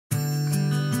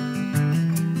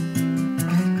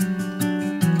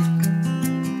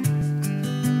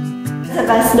of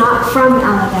us not from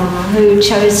Alabama who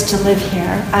chose to live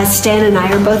here, Stan and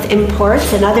I are both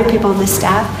imports and other people on the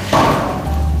staff.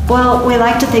 Well, we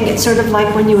like to think it's sort of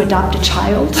like when you adopt a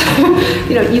child.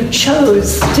 You know, you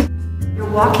chose to. You're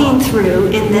walking through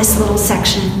in this little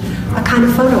section a kind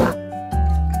of photo album.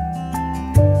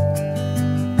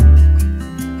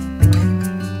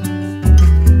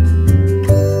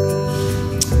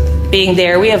 Being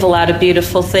there, we have a lot of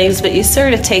beautiful things, but you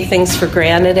sort of take things for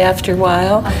granted after a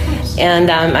while. And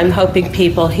I'm hoping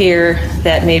people here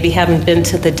that maybe haven't been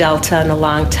to the Delta in a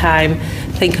long time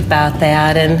think about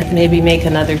that and maybe make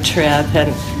another trip.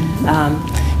 And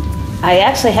I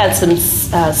actually had some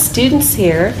students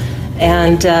here,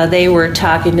 and they were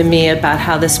talking to me about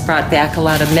how this brought back a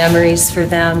lot of memories for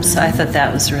them. So I thought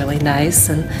that was really nice,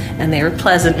 and they were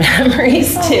pleasant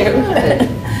memories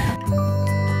too.